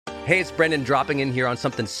Hey, it's Brendan dropping in here on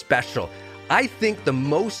something special. I think the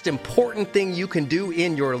most important thing you can do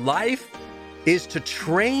in your life is to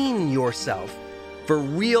train yourself for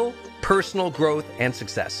real personal growth and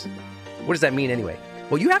success. What does that mean anyway?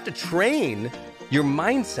 Well, you have to train your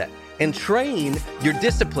mindset and train your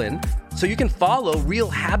discipline so you can follow real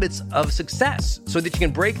habits of success, so that you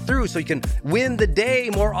can break through, so you can win the day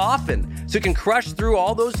more often, so you can crush through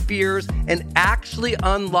all those fears and actually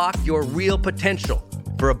unlock your real potential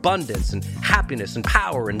for abundance and happiness and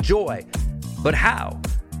power and joy. But how?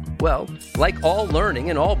 Well, like all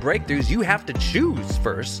learning and all breakthroughs, you have to choose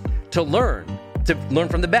first to learn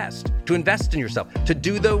from the best, to invest in yourself, to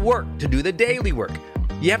do the work, to do the daily work.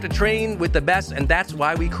 You have to train with the best, and that's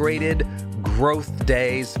why we created Growth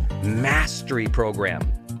Day's Mastery Program.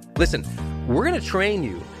 Listen, we're going to train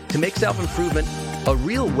you to make self-improvement a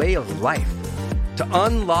real way of life, to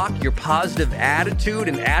unlock your positive attitude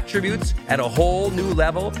and attributes at a whole new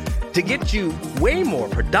level, to get you way more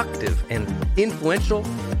productive and influential,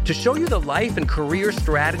 to show you the life and career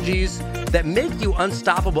strategies that make you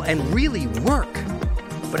unstoppable and really work.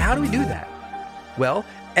 But how do we do that? Well,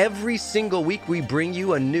 every single week we bring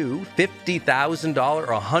you a new $50,000 or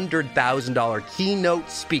 $100,000 keynote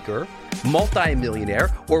speaker, multimillionaire,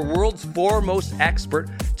 or world's foremost expert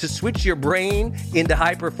to switch your brain into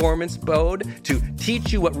high performance mode, to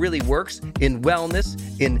teach you what really works in wellness,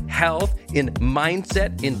 in health, in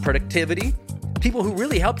mindset, in productivity. People who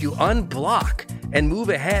really help you unblock and move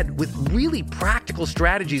ahead with really practical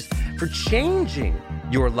strategies for changing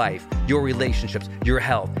your life, your relationships, your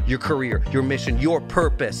health, your career, your mission, your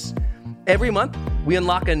purpose. Every month, we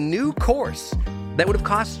unlock a new course that would have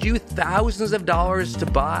cost you thousands of dollars to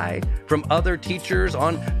buy from other teachers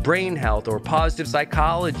on brain health or positive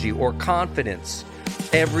psychology or confidence.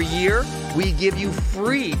 Every year, we give you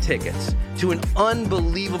free tickets to an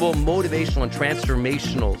unbelievable motivational and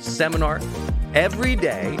transformational seminar. Every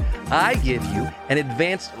day, I give you an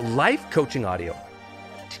advanced life coaching audio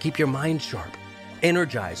to keep your mind sharp,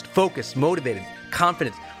 energized, focused, motivated,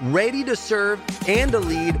 confident, ready to serve and to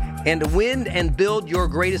lead and to win and build your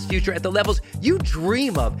greatest future at the levels you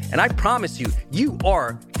dream of. And I promise you, you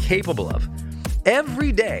are capable of.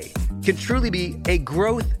 Every day can truly be a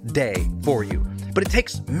growth day for you. But it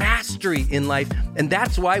takes mastery in life, and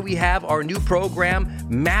that's why we have our new program,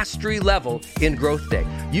 Mastery Level in Growth Day.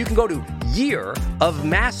 You can go to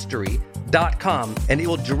yearofmastery.com, and it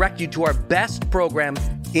will direct you to our best program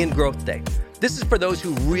in Growth Day. This is for those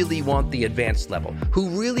who really want the advanced level, who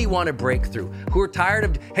really want to break through, who are tired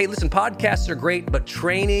of, hey, listen, podcasts are great, but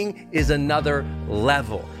training is another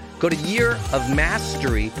level. Go to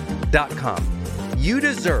yearofmastery.com. You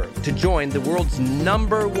deserve to join the world's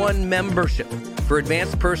 #1 membership for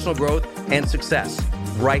advanced personal growth and success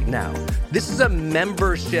right now. This is a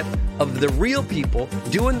membership of the real people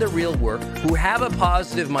doing the real work, who have a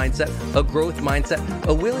positive mindset, a growth mindset,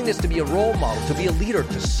 a willingness to be a role model, to be a leader,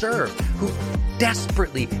 to serve, who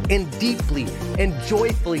desperately and deeply and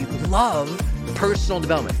joyfully love personal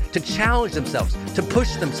development, to challenge themselves, to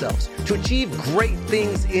push themselves, to achieve great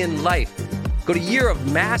things in life. Go to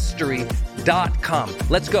yearofmastery.com.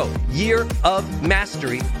 Let's go.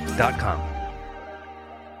 yearofmastery.com.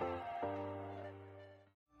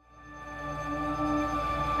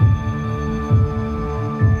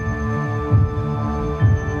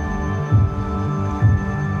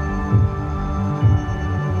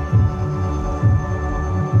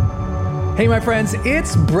 Hey, my friends,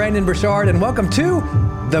 it's Brendon Burchard, and welcome to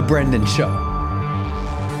The Brendan Show.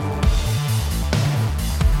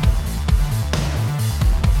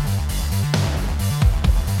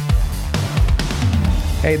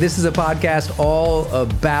 Hey, this is a podcast all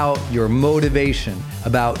about your motivation,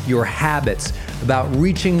 about your habits, about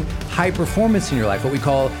reaching high performance in your life, what we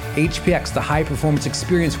call HPX, the high performance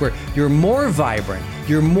experience, where you're more vibrant,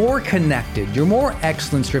 you're more connected, you're more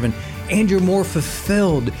excellence-driven, and you're more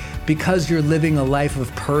fulfilled because you're living a life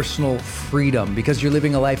of personal freedom, because you're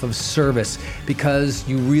living a life of service, because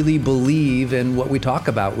you really believe in what we talk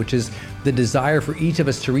about, which is the desire for each of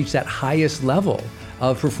us to reach that highest level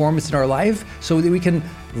of performance in our life so that we can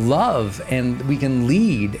love and we can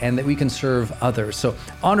lead and that we can serve others. So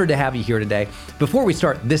honored to have you here today. Before we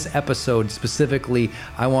start this episode specifically,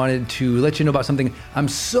 I wanted to let you know about something I'm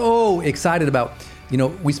so excited about. You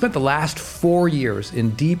know, we spent the last 4 years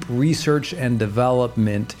in deep research and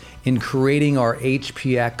development in creating our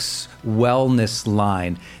HPX wellness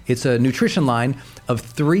line. It's a nutrition line of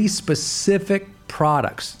 3 specific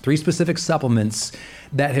products, 3 specific supplements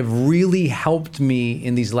that have really helped me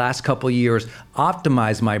in these last couple of years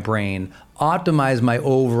optimize my brain, optimize my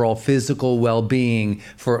overall physical well-being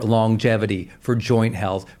for longevity, for joint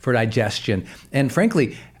health, for digestion, and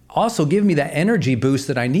frankly, also give me that energy boost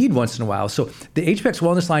that I need once in a while. So the HPX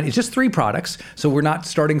Wellness line is just 3 products. So we're not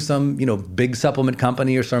starting some, big supplement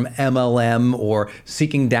company or some MLM or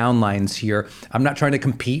seeking downlines here. I'm not trying to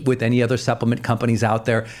compete with any other supplement companies out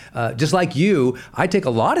there. Just like you, I take a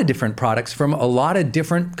lot of different products from a lot of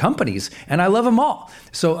different companies, and I love them all.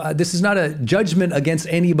 So this is not a judgment against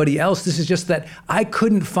anybody else. This is just that I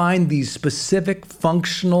couldn't find these specific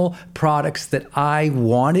functional products that I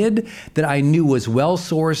wanted, that I knew was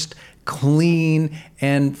well-sourced, clean,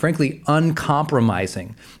 and frankly,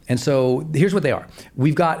 uncompromising. And so here's what they are.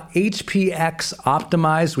 We've got HPX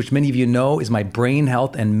Optimized, which many of you know is my brain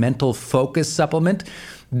health and mental focus supplement.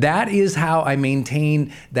 That is how I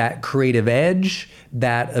maintain that creative edge,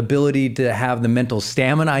 that ability to have the mental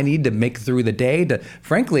stamina I need to make through the day, to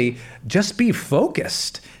frankly, just be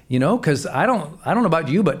focused, because I don't know about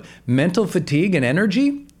you, but mental fatigue and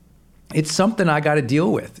energy, it's something I got to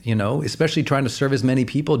deal with, especially trying to serve as many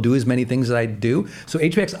people, do as many things as I do. So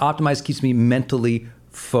HPX Optimized keeps me mentally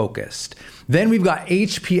focused. Then we've got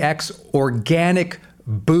HPX Organic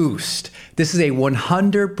Boost. This is a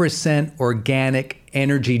 100% organic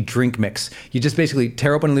energy drink mix. You just basically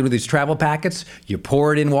tear open one of these travel packets, you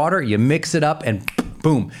pour it in water, you mix it up, and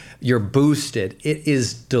boom, you're boosted. It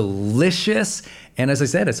is delicious. And as I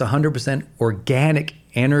said, it's 100% organic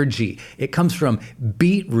energy. It comes from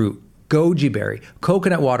beetroot, goji berry,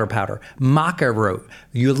 coconut water powder, maca root,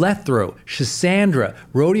 eleuthero, schisandra,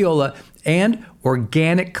 rhodiola, and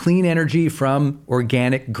organic clean energy from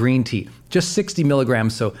organic green tea. Just 60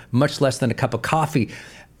 milligrams, so much less than a cup of coffee.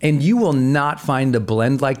 And you will not find a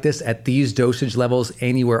blend like this at these dosage levels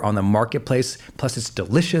anywhere on the marketplace. Plus, it's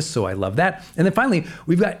delicious, so I love that. And then finally,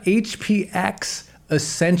 we've got HPX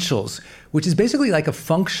Essentials, which is basically like a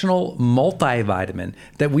functional multivitamin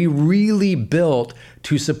that we really built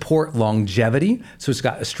to support longevity. So it's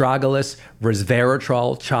got astragalus,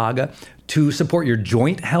 resveratrol, chaga, to support your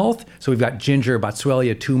joint health. So we've got ginger,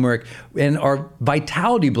 boswellia, turmeric, and our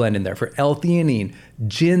vitality blend in there for L-theanine,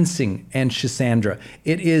 ginseng, and schisandra.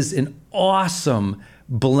 It is an awesome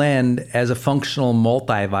blend as a functional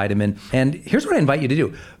multivitamin. And here's what I invite you to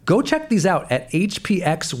do. Go check these out at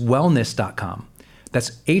hpxwellness.com.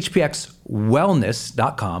 That's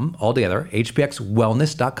hpxwellness.com, all together,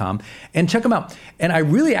 hpxwellness.com, and check them out. And I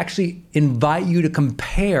really actually invite you to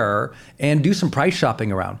compare and do some price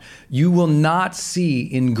shopping around. You will not see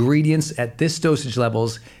ingredients at this dosage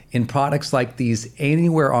levels in products like these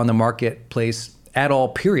anywhere on the marketplace at all,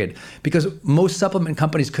 period, because most supplement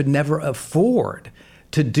companies could never afford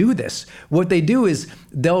to do this. What they do is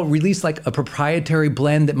they'll release like a proprietary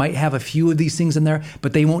blend that might have a few of these things in there,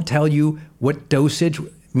 but they won't tell you what dosage,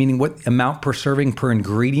 meaning what amount per serving per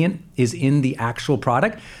ingredient is in the actual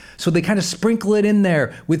product. So they kind of sprinkle it in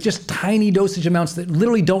there with just tiny dosage amounts that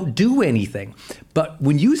literally don't do anything. But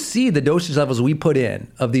when you see the dosage levels we put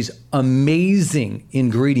in of these amazing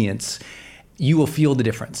ingredients, you will feel the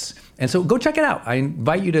difference. And so go check it out. I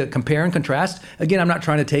invite you to compare and contrast. Again, I'm not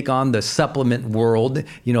trying to take on the supplement world.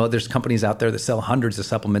 There's companies out there that sell hundreds of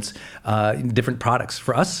supplements, different products.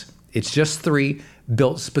 For us, it's just 3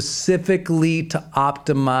 built specifically to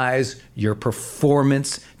optimize your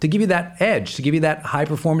performance, to give you that edge, to give you that high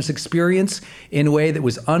performance experience in a way that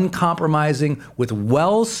was uncompromising with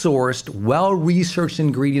well-sourced, well-researched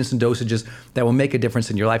ingredients and dosages that will make a difference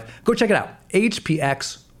in your life. Go check it out,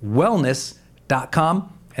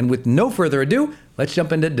 hpxwellness.com. And with no further ado, let's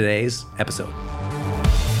jump into today's episode.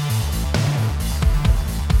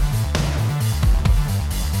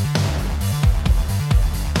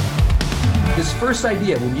 This first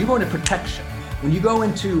idea, when you go into protection, when you go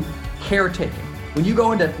into caretaking, when you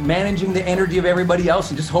go into managing the energy of everybody else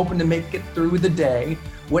and just hoping to make it through the day,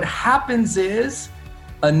 what happens is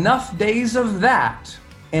enough days of that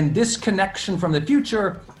and disconnection from the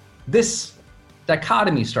future, this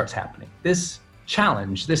dichotomy starts happening. This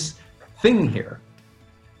challenge, this thing here,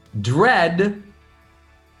 dread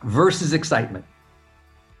versus excitement.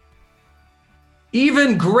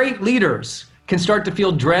 Even great leaders can start to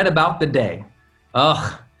feel dread about the day.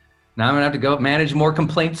 Now I'm gonna have to go manage more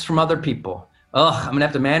complaints from other people. I'm gonna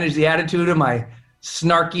have to manage the attitude of my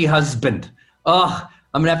snarky husband. I'm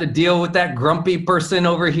gonna have to deal with that grumpy person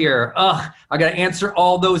over here. I gotta answer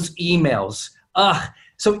all those emails.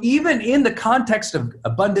 So even in the context of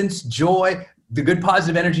abundance, joy, the good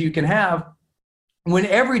positive energy you can have, when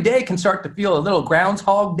every day can start to feel a little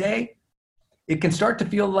Groundhog Day, it can start to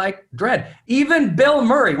feel like dread. Even Bill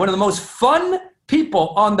Murray, one of the most fun people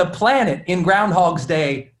on the planet in Groundhog's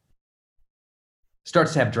Day,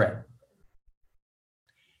 starts to have dread.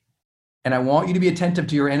 And I want you to be attentive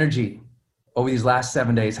to your energy over these last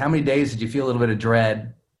 7 days. How many days did you feel a little bit of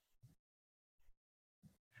dread?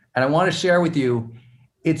 And I want to share with you,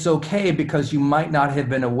 it's okay because you might not have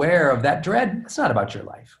been aware of that dread. It's not about your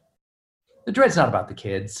life. The dread's not about the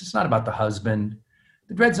kids. It's not about the husband.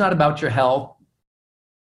 The dread's not about your health.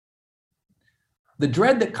 The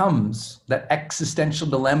dread that comes, that existential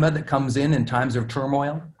dilemma that comes in times of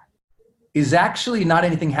turmoil, is actually not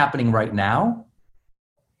anything happening right now.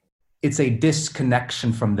 It's a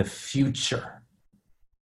disconnection from the future.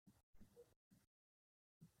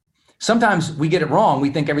 Sometimes we get it wrong. We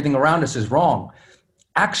think everything around us is wrong.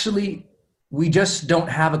 Actually, we just don't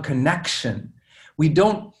have a connection. We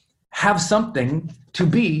don't have something to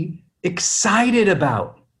be excited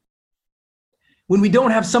about. When we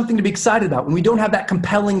don't have something to be excited about, when we don't have that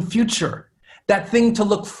compelling future, that thing to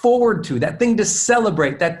look forward to, that thing to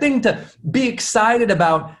celebrate, that thing to be excited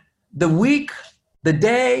about, the week, the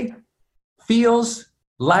day feels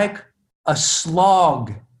like a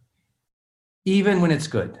slog, even when it's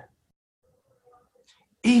good.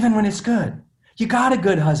 Even when it's good. You got a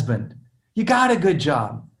good husband. You got a good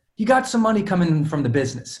job. You got some money coming in from the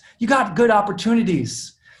business. You got good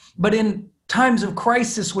opportunities. But in times of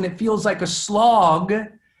crisis, when it feels like a slog,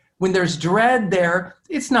 when there's dread there,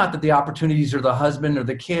 it's not that the opportunities or the husband or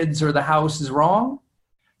the kids or the house is wrong.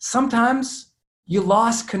 Sometimes you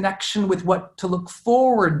lost connection with what to look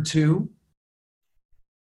forward to.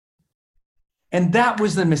 And that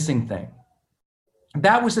was the missing thing.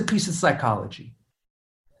 That was the piece of psychology.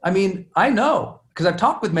 I mean, I know, because I've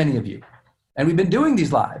talked with many of you, and we've been doing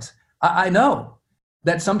these lives. I know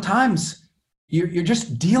that sometimes you're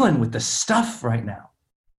just dealing with the stuff right now.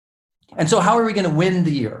 And so how are we going to win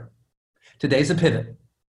the year? Today's a pivot.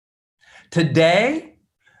 Today,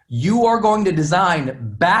 you are going to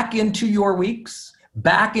design back into your weeks,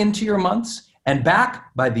 back into your months, and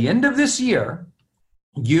back by the end of this year,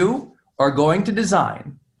 you are going to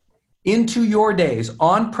design into your days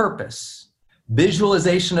on purpose,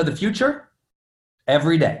 visualization of the future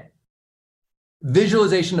every day.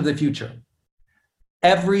 Visualization of the future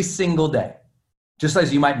every single day. Just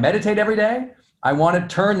as you might meditate every day, I want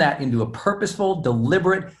to turn that into a purposeful,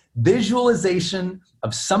 deliberate visualization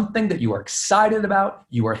of something that you are excited about,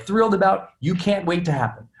 you are thrilled about, you can't wait to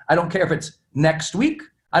happen. I don't care if it's next week.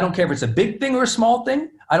 I don't care if it's a big thing or a small thing.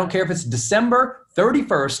 I don't care if it's December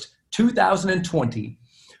 31st, 2020.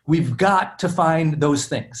 We've got to find those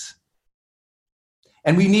things.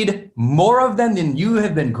 And we need more of them than you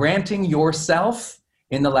have been granting yourself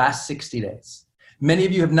in the last 60 days. Many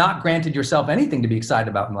of you have not granted yourself anything to be excited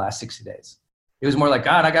about in the last 60 days. It was more like,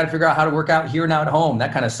 God, I got to figure out how to work out here now at home.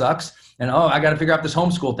 That kind of sucks. And oh, I got to figure out this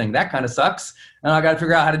homeschool thing. That kind of sucks. And I got to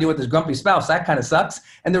figure out how to deal with this grumpy spouse. That kind of sucks.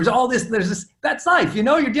 And there's this, that's life. You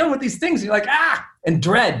know, you're dealing with these things. And you're like, and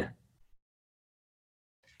dread.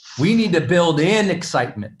 We need to build in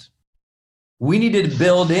excitement. We need to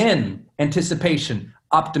build in anticipation,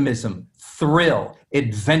 optimism, thrill,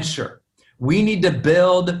 adventure. We need to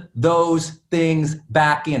build those things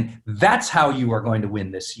back in. That's how you are going to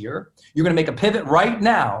win this year. You're going to make a pivot right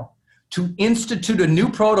now to institute a new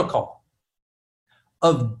protocol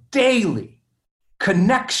of daily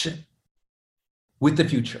connection with the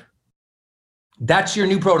future. That's your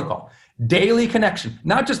new protocol. Daily connection.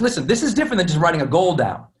 Not just listen, this is different than just writing a goal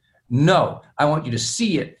down. No, I want you to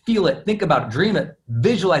see it, feel it, think about it, dream it,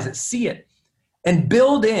 visualize it, see it. And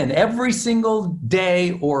build in every single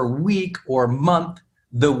day or week or month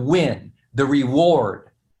the win, the reward,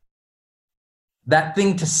 that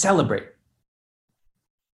thing to celebrate.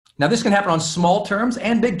 Now, this can happen on small terms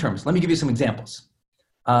and big terms. Let me give you some examples.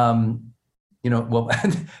 Some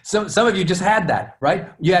of you just had that, right?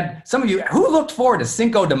 You had some of you who looked forward to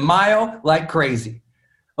Cinco de Mayo like crazy.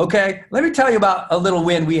 Okay, let me tell you about a little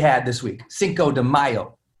win we had this week, Cinco de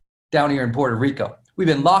Mayo, down here in Puerto Rico. We've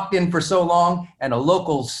been locked in for so long, and a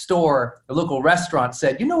local store, a local restaurant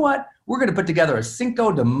said, you know what? We're going to put together a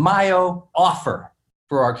Cinco de Mayo offer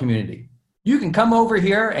for our community. You can come over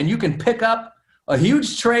here and you can pick up a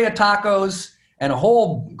huge tray of tacos and a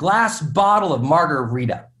whole glass bottle of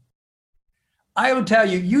margarita. I would tell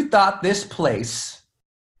you, you thought this place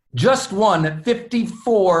just won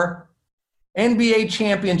 54 NBA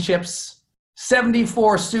championships,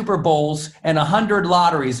 74 Super Bowls, and 100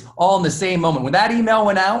 lotteries all in the same moment. When that email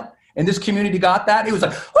went out and this community got that, it was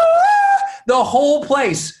like, the whole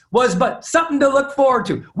place was but something to look forward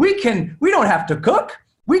to. We don't have to cook.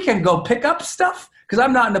 We can go pick up stuff because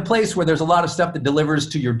I'm not in a place where there's a lot of stuff that delivers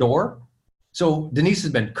to your door. So Denise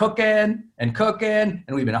has been cooking, and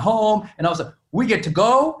we've been home, and also we get to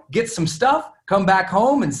go get some stuff, come back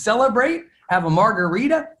home and celebrate, have a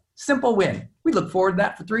margarita. Simple win. We look forward to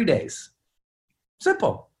that for 3 days.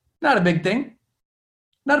 Simple. Not a big thing.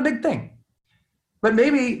 Not a big thing. But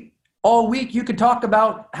maybe All week, you could talk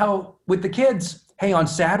about how with the kids, hey, on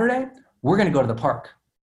Saturday, we're going to go to the park.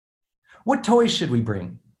 What toys should we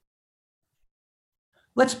bring?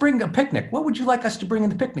 Let's bring a picnic. What would you like us to bring in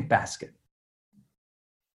the picnic basket?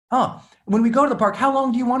 When we go to the park, how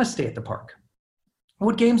long do you want to stay at the park?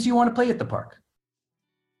 What games do you want to play at the park?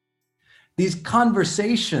 These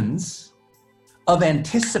conversations of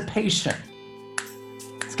anticipation,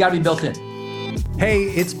 it's got to be built in. Hey,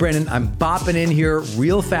 it's Brendon. I'm bopping in here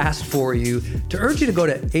real fast for you to urge you to go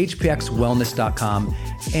to hpxwellness.com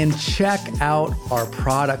and check out our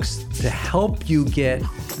products to help you get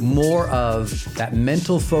more of that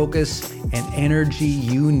mental focus and energy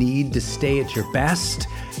you need to stay at your best,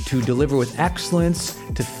 to deliver with excellence,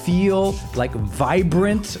 to feel like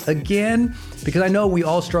vibrant again. Because I know we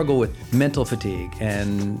all struggle with mental fatigue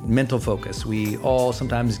and mental focus. We all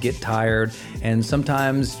sometimes get tired, and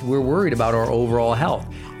sometimes we're worried about our overall health.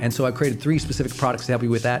 And so I created 3 specific products to help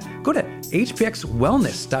you with that. Go to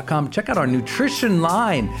hpxwellness.com, check out our nutrition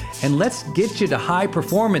line, and let's get you to high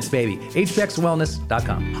performance, baby.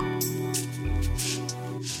 hpxwellness.com.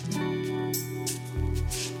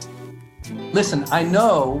 Listen, I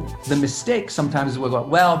know the mistake sometimes we'll go,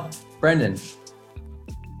 well, Brendon,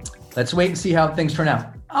 let's wait and see how things turn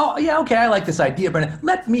out. Oh, yeah, okay, I like this idea, Brendon.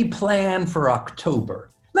 Let me plan for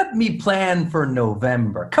October. Let me plan for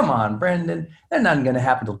November. Come on, Brendon. That's not going to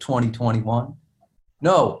happen until 2021.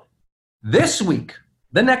 No, this week,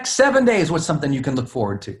 the next 7 days was something you can look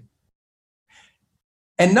forward to.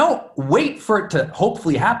 And don't wait for it to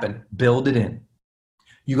hopefully happen. Build it in.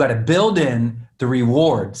 You got to build in the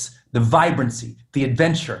rewards, the vibrancy, the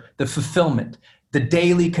adventure, the fulfillment, the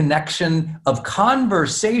daily connection of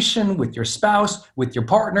conversation with your spouse, with your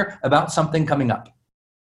partner about something coming up.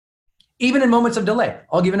 Even in moments of delay.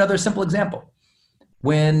 I'll give another simple example.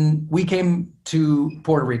 When we came to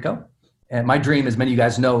Puerto Rico, and my dream, as many of you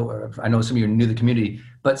guys know, I know some of you are new to the community,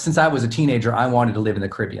 but since I was a teenager, I wanted to live in the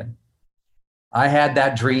Caribbean. I had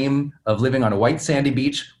that dream of living on a white sandy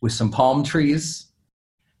beach with some palm trees,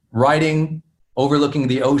 riding, overlooking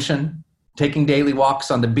the ocean, taking daily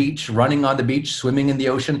walks on the beach, running on the beach, swimming in the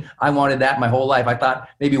ocean. I wanted that my whole life. I thought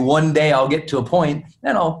maybe one day I'll get to a point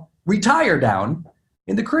and I'll retire down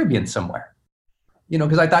in the Caribbean somewhere. You know,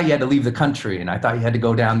 because I thought you had to leave the country and I thought you had to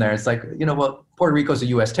go down there. It's like, you know, well, Puerto Rico's a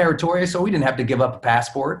US territory, so we didn't have to give up a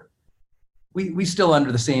passport. We still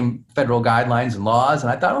under the same federal guidelines and laws.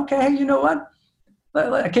 And I thought, okay, you know what?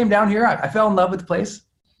 I came down here. I fell in love with the place.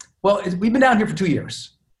 Well, we've been down here for 2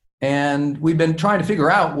 years. And we've been trying to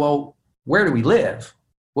figure out, well, where do we live?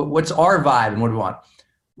 What's our vibe and what do we want?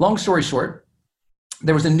 Long story short,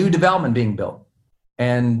 there was a new development being built.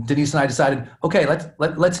 And Denise and I decided, okay,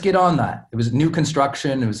 let's get on that. It was new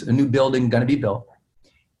construction. It was a new building going to be built.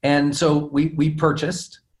 And so we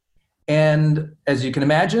purchased. And as you can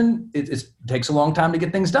imagine, it takes a long time to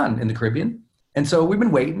get things done in the Caribbean. And so we've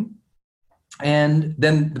been waiting. And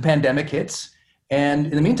then the pandemic hits. And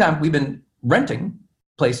in the meantime, we've been renting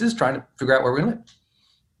places, trying to figure out where we're going to live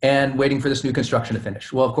and waiting for this new construction to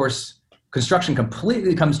finish. Well, of course, construction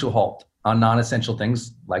completely comes to a halt on non-essential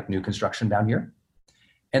things like new construction down here.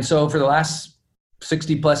 And so for the last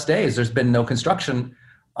 60 plus days, there's been no construction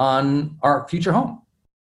on our future home.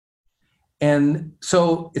 And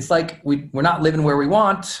so it's like we're not living where we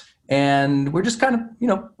want, and we're just kind of, you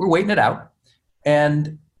know, we're waiting it out.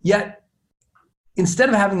 And yet, instead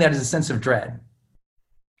of having that as a sense of dread,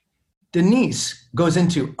 Denise goes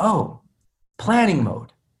into, planning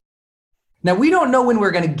mode. Now, we don't know when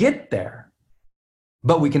we're going to get there,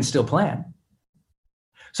 but we can still plan.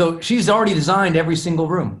 So she's already designed every single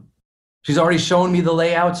room. She's already shown me the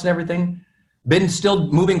layouts and everything. Been still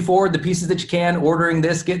moving forward the pieces that you can, ordering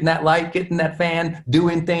this, getting that light, getting that fan,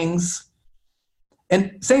 doing things.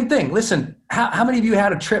 And same thing. Listen, how many of you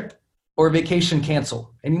had a trip or a vacation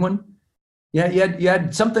cancel? Anyone? Yeah, you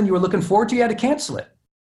had something you were looking forward to, you had to cancel it.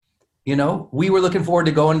 You know, we were looking forward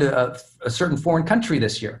to going to a certain foreign country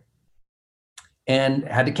this year and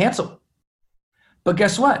had to cancel. But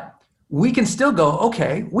guess what? We can still go,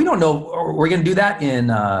 okay, we don't know, we're going to do that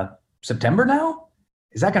in September now?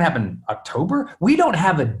 Is that going to happen October? We don't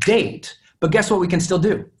have a date, but guess what we can still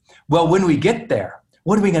do? Well, when we get there,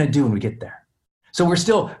 what are we going to do when we get there? So we're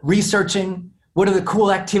still researching, what are the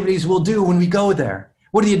cool activities we'll do when we go there?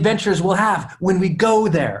 What are the adventures we'll have when we go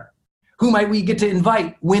there? Who might we get to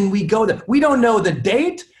invite when we go there? We don't know the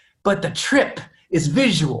date, but the trip is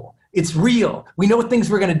visual. It's real. We know things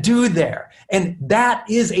we're going to do there. And that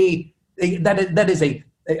is a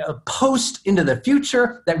post into the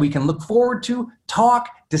future that we can look forward to, talk,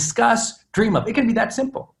 discuss, dream of. It can be that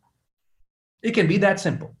simple. It can be that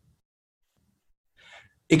simple.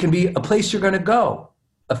 It can be a place you're going to go,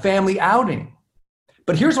 a family outing.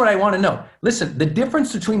 But here's what I want to know. Listen, the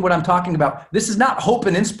difference between what I'm talking about, this is not hope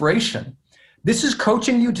and inspiration. This is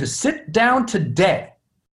coaching you to sit down today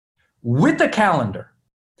with a calendar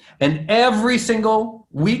and every single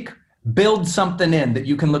week build something in that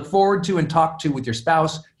you can look forward to and talk to with your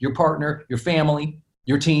spouse, your partner, your family,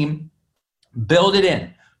 your team. Build it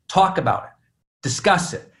in. Talk about it.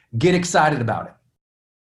 Discuss it. Get excited about it.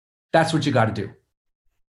 That's what you got to do.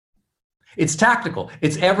 It's tactical.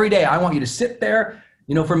 It's every day. I want you to sit there.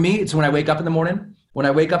 You know, for me, it's when I wake up in the morning. When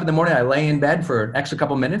I wake up in the morning, I lay in bed for an extra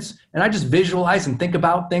couple minutes and I just visualize and think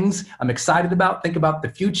about things I'm excited about, think about the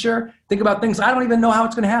future, think about things I don't even know how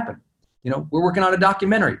it's going to happen. You know, we're working on a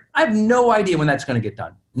documentary. I have no idea when that's going to get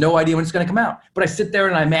done. No idea when it's going to come out. But I sit there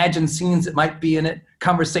and I imagine scenes that might be in it,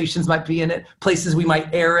 conversations might be in it, places we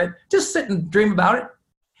might air it. Just sit and dream about it.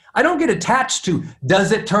 I don't get attached to,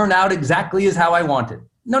 does it turn out exactly as how I want it?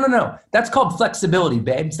 No. That's called flexibility,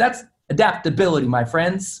 babes. That's adaptability, my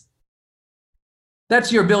friends.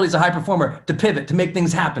 That's your ability as a high performer to pivot, to make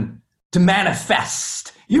things happen, to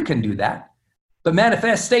manifest. You can do that. But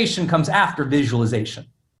manifestation comes after visualization.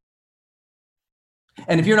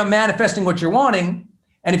 And if you're not manifesting what you're wanting,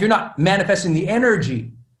 and if you're not manifesting the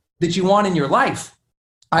energy that you want in your life,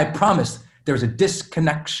 I promise there's a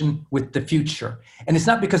disconnection with the future. And it's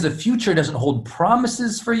not because the future doesn't hold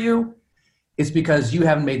promises for you. It's because you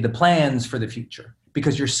haven't made the plans for the future,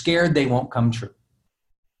 because you're scared they won't come true.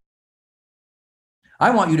 I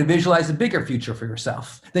want you to visualize a bigger future for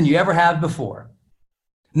yourself than you ever have before.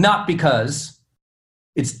 Not because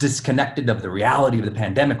it's disconnected of the reality of the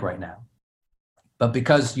pandemic right now, but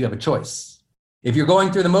because you have a choice. If you're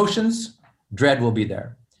going through the motions, dread will be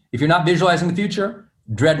there. If you're not visualizing the future,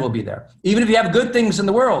 dread will be there. Even if you have good things in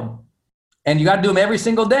the world and you got to do them every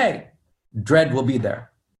single day, dread will be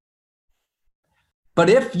there. But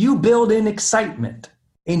if you build in excitement,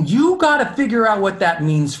 and you got to figure out what that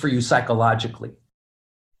means for you psychologically.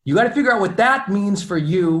 You got to figure out what that means for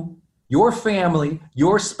you, your family,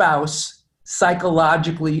 your spouse,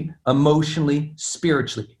 psychologically, emotionally,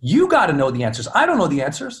 spiritually. You got to know the answers. I don't know the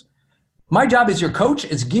answers. My job as your coach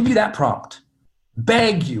is give you that prompt,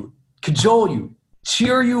 beg you, cajole you,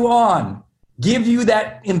 cheer you on, give you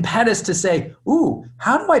that impetus to say, ooh,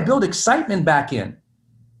 how do I build excitement back in?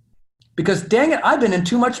 Because dang it, I've been in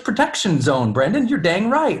too much protection zone, Brendan. You're dang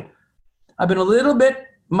right. I've been a little bit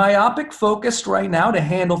myopic focused right now to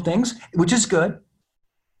handle things, which is good.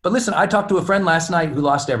 But listen, I talked to a friend last night who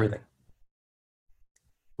lost everything.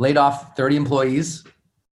 Laid off 30 employees,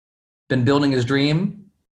 been building his dream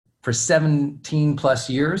for 17 plus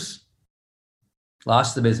years,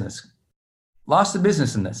 lost the business. Lost the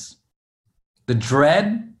business in this. The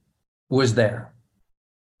dread was there.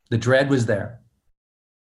 The dread was there.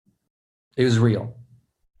 It was real.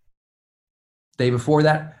 Day before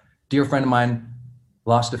that, dear friend of mine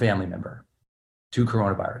lost a family member to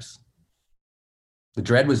coronavirus. The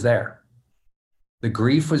dread was there. The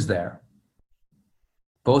grief was there.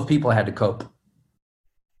 Both people had to cope.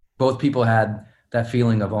 Both people had that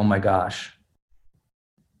feeling of, oh my gosh.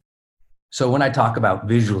 So when I talk about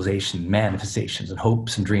visualization, manifestations, and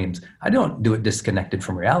hopes and dreams, I don't do it disconnected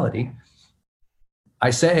from reality.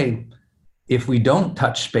 I say, if we don't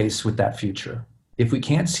touch space with that future, if we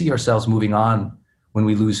can't see ourselves moving on when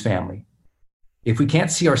we lose family, if we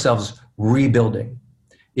can't see ourselves rebuilding,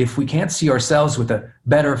 if we can't see ourselves with a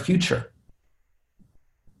better future,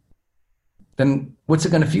 then what's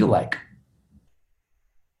it going to feel like?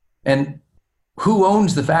 And who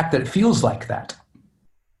owns the fact that it feels like that?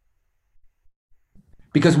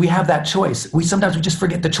 Because we have that choice. Sometimes we just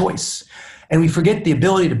forget the choice, and we forget the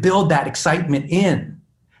ability to build that excitement in.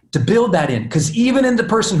 To build that in, because even in the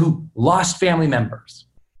person who lost family members,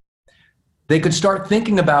 they could start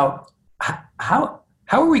thinking about how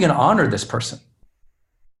are we going to honor this person?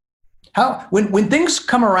 When things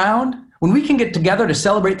come around, when we can get together to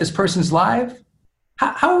celebrate this person's life,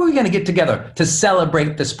 how are we going to get together to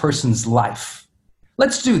celebrate this person's life?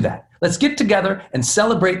 Let's do that. Let's get together and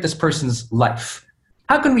celebrate this person's life.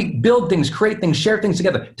 How can we build things, create things, share things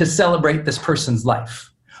together to celebrate this person's life?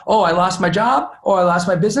 Oh, I lost my job, or I lost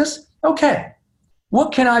my business. Okay.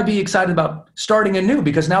 What can I be excited about starting anew?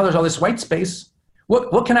 Because now there's all this white space.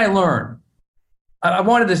 What can I learn? I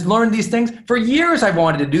wanted to learn these things. For years, I've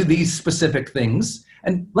wanted to do these specific things.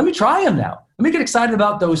 And let me try them now. Let me get excited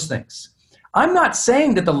about those things. I'm not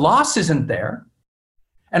saying that the loss isn't there.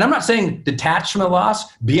 And I'm not saying detach from the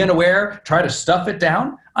loss, be unaware, try to stuff it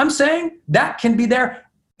down. I'm saying that can be there,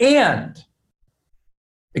 and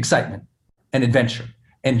excitement and adventure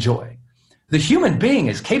and joy. The human being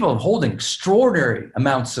is capable of holding extraordinary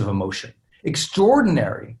amounts of emotion,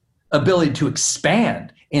 extraordinary ability to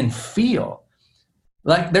expand and feel.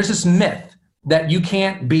 Like there's this myth that you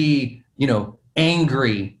can't be,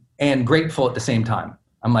 angry and grateful at the same time.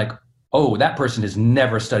 I'm like, oh, that person has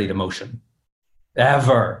never studied emotion.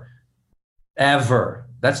 Ever.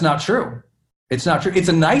 That's not true. It's not true. It's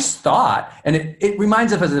a nice thought. And it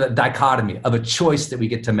reminds us of a dichotomy, of a choice that we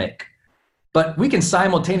get to make. But we can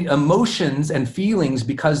simultaneously, emotions and feelings,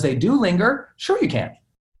 because they do linger. Sure you can.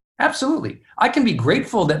 Absolutely. I can be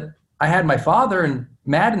grateful that I had my father and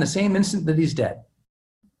mad in the same instant that he's dead.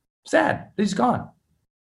 Sad that he's gone.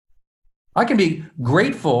 I can be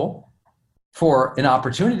grateful for an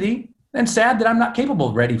opportunity and sad that I'm not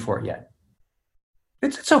capable, ready for it yet.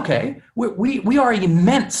 It's okay. We are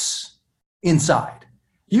immense inside.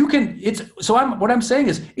 What I'm saying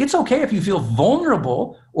is it's okay if you feel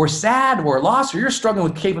vulnerable or sad or lost or you're struggling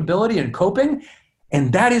with capability and coping.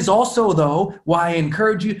 And that is also, though, why I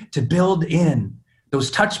encourage you to build in those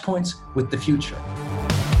touch points with the future.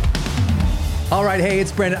 All right, hey,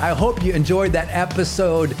 it's Brendon. I hope you enjoyed that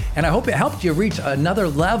episode, and I hope it helped you reach another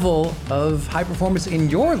level of high performance in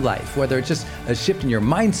your life, whether it's just a shift in your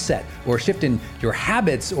mindset or a shift in your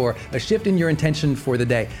habits or a shift in your intention for the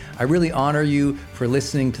day. I really honor you for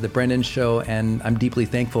listening to The Brendon Show, and I'm deeply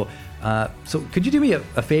thankful. So could you do me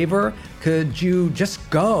a favor? Could you just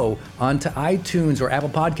go onto iTunes or Apple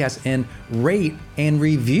Podcasts and rate and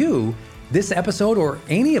review this episode or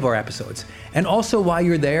any of our episodes? And also while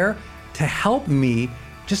you're there, to help me,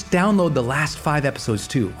 just download the last 5 episodes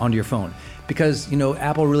too onto your phone. Because,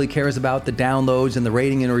 Apple really cares about the downloads and the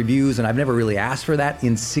rating and reviews, and I've never really asked for that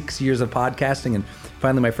in 6 years of podcasting, and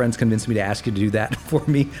finally my friends convinced me to ask you to do that for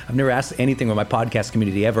me. I've never asked anything with my podcast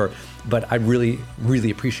community ever, but I'd really,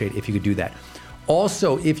 really appreciate it if you could do that.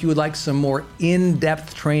 Also, if you would like some more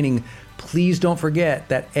in-depth training, please don't forget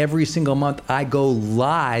that every single month I go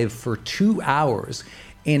live for 2 hours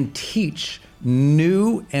and teach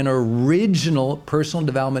new and original personal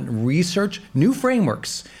development research, new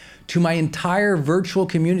frameworks to my entire virtual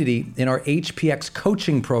community in our HPX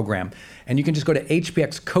coaching program. And you can just go to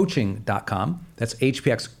hpxcoaching.com. That's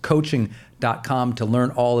hpxcoaching.com to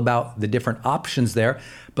learn all about the different options there.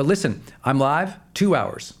 But listen, I'm live 2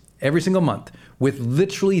 hours every single month with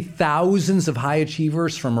literally thousands of high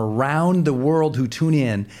achievers from around the world who tune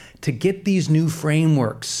in to get these new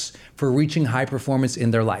frameworks for reaching high performance in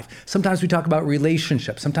their life. Sometimes we talk about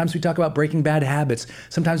relationships. Sometimes we talk about breaking bad habits.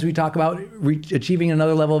 Sometimes we talk about achieving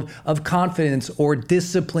another level of confidence or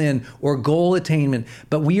discipline or goal attainment.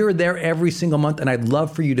 But we are there every single month, and I'd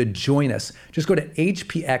love for you to join us. Just go to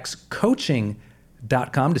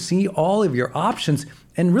hpxcoaching.com to see all of your options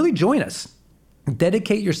and really join us.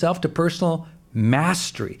 Dedicate yourself to personal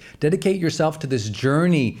mastery. Dedicate yourself to this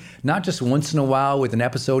journey, not just once in a while with an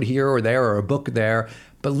episode here or there or a book there,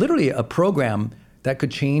 but literally a program that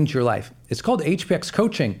could change your life. It's called HPX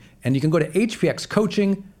Coaching, and you can go to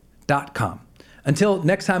hpxcoaching.com. Until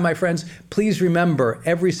next time, my friends, please remember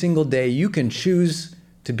every single day you can choose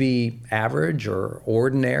to be average or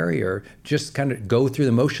ordinary or just kind of go through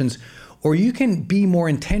the motions, or you can be more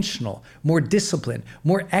intentional, more disciplined,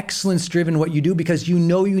 more excellence-driven in what you do because you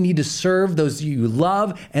know you need to serve those you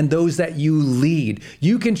love and those that you lead.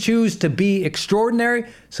 You can choose to be extraordinary.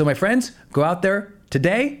 So my friends, go out there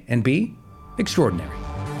today and be extraordinary.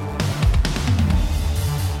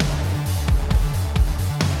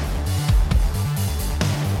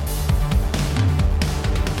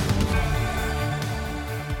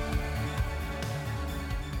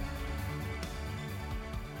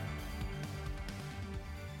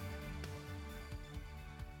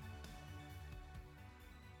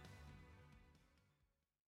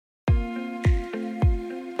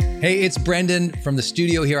 Hey, it's Brendon from the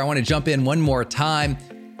studio here. I want to jump in one more time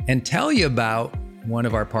and tell you about one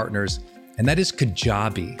of our partners, and that is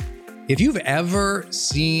Kajabi. If you've ever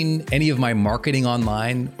seen any of my marketing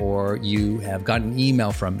online, or you have gotten an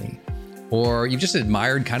email from me, or you've just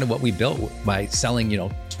admired kind of what we built by selling,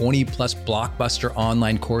 20 plus blockbuster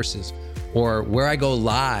online courses, or where I go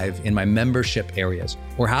live in my membership areas,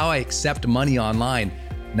 or how I accept money online,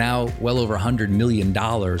 now well over $100 million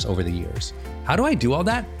over the years. How do I do all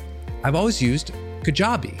that? I've always used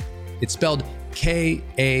Kajabi. It's spelled Kajabi.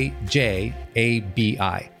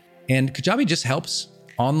 And Kajabi just helps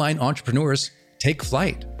online entrepreneurs take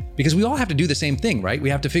flight because we all have to do the same thing, right? We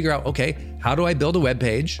have to figure out, okay, how do I build a web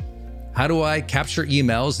page? How do I capture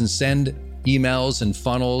emails and send emails and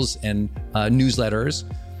funnels and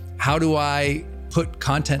newsletters? How do I put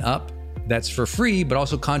content up that's for free, but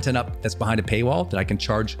also content up that's behind a paywall that I can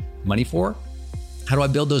charge money for? How do I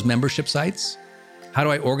build those membership sites? How do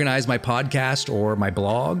I organize my podcast or my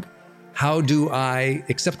blog? How do I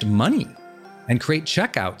accept money and create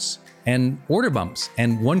checkouts and order bumps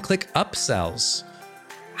and one-click upsells.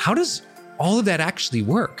 How does all of that actually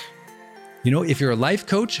work? If you're a life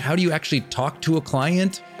coach, how do you actually talk to a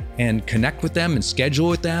client and connect with them and schedule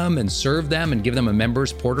with them and serve them and give them a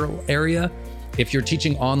members portal area? If you're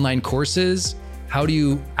teaching online courses, how do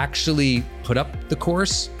you actually put up the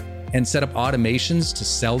course and set up automations to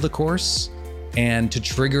sell the course and to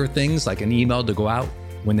trigger things like an email to go out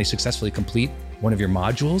when they successfully complete one of your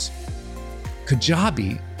modules?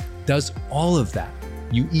 Kajabi does all of that.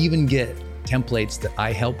 You even get templates that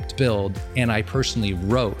I helped build and I personally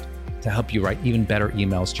wrote to help you write even better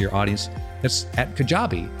emails to your audience. That's at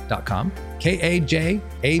kajabi.com, Kajabi.com.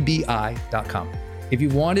 If you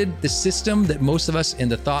wanted the system that most of us in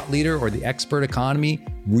the thought leader or the expert economy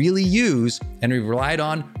really use and we've relied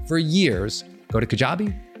on for years, go to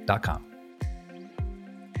kajabi.com.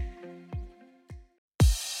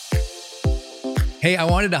 Hey, I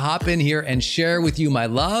wanted to hop in here and share with you my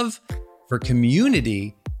love for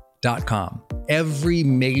community.com. Every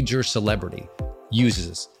major celebrity uses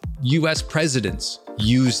this. US presidents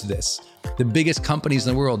use this. The biggest companies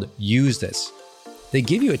in the world use this. They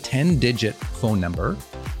give you a 10-digit phone number,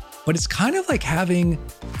 but it's kind of like having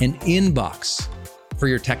an inbox for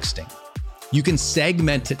your texting. You can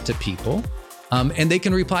segment it to people, and they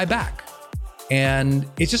can reply back. And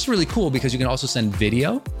it's just really cool because you can also send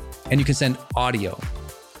video and you can send audio.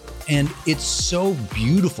 And it's so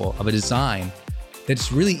beautiful of a design that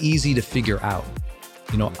it's really easy to figure out.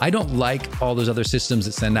 I don't like all those other systems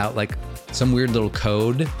that send out like some weird little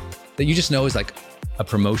code that you just know is like a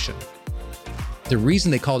promotion. The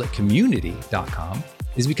reason they called it community.com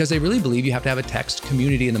is because they really believe you have to have a text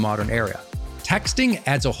community in the modern era. Texting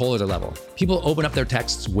adds a whole other level. People open up their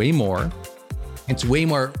texts way more. It's way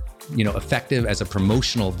more, effective as a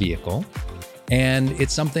promotional vehicle. And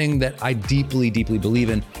it's something that I deeply, deeply believe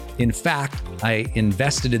in. In fact, I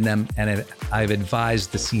invested in them and I've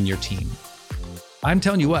advised the senior team. I'm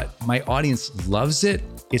telling you what, my audience loves it.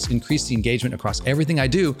 It's increased the engagement across everything I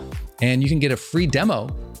do. And you can get a free demo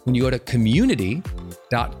when you go to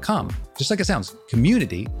community.com. Just like it sounds,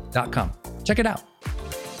 community.com. Check it out.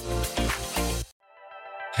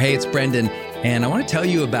 Hey, it's Brendan, and I want to tell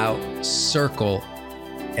you about Circle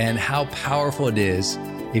and how powerful it is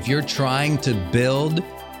if you're trying to build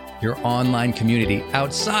your online community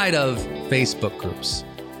outside of Facebook groups.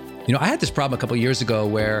 I had this problem a couple of years ago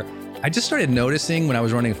where I just started noticing when I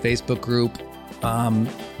was running a Facebook group,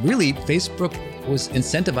 really Facebook was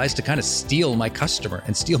incentivized to kind of steal my customer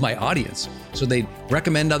and steal my audience. So they'd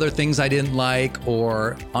recommend other things I didn't like,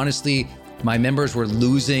 or honestly, my members were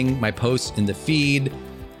losing my posts in the feed.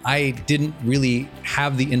 I didn't really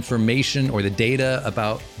have the information or the data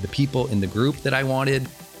about the people in the group that I wanted.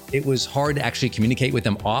 It was hard to actually communicate with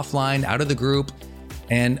them offline, out of the group.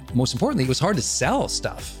 And most importantly, it was hard to sell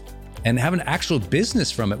stuff and have an actual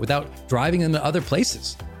business from it without driving them to other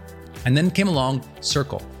places. And then came along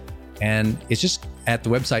Circle. And it's just at the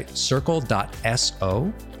website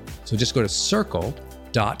circle.so. So just go to circle.so.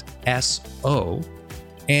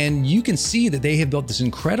 And you can see that they have built this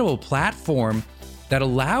incredible platform that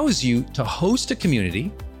allows you to host a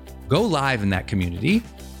community, go live in that community,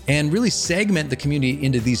 and really segment the community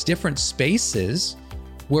into these different spaces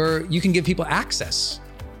where you can give people access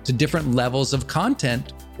to different levels of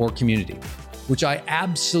content or community, which I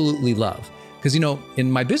absolutely love. Because, in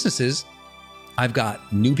my businesses, I've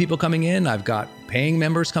got new people coming in, I've got paying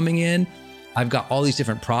members coming in, I've got all these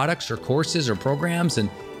different products or courses or programs, and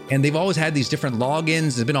they've always had these different logins.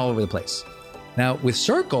 It's been all over the place. Now with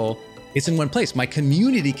Circle, it's in one place. My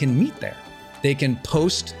community can meet there. They can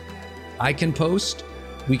post, I can post,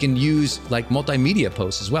 we can use like multimedia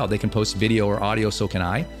posts as well. They can post video or audio, so can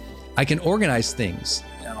I. I can organize things,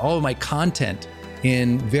 all of my content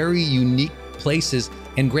in very unique places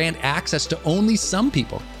and grant access to only some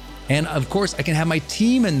people. And of course, I can have my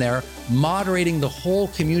team in there moderating the whole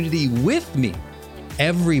community with me.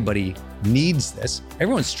 Everybody needs this.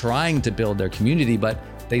 Everyone's trying to build their community, but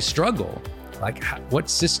they struggle. Like, what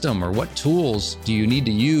system or what tools do you need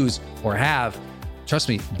to use or have? Trust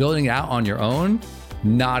me, building it out on your own,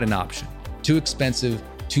 not an option. Too expensive,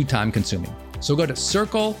 too time consuming. So go to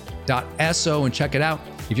circle.so and check it out.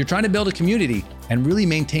 If you're trying to build a community and really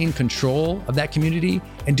maintain control of that community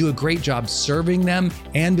and do a great job serving them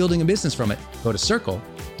and building a business from it, go to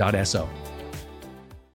circle.so.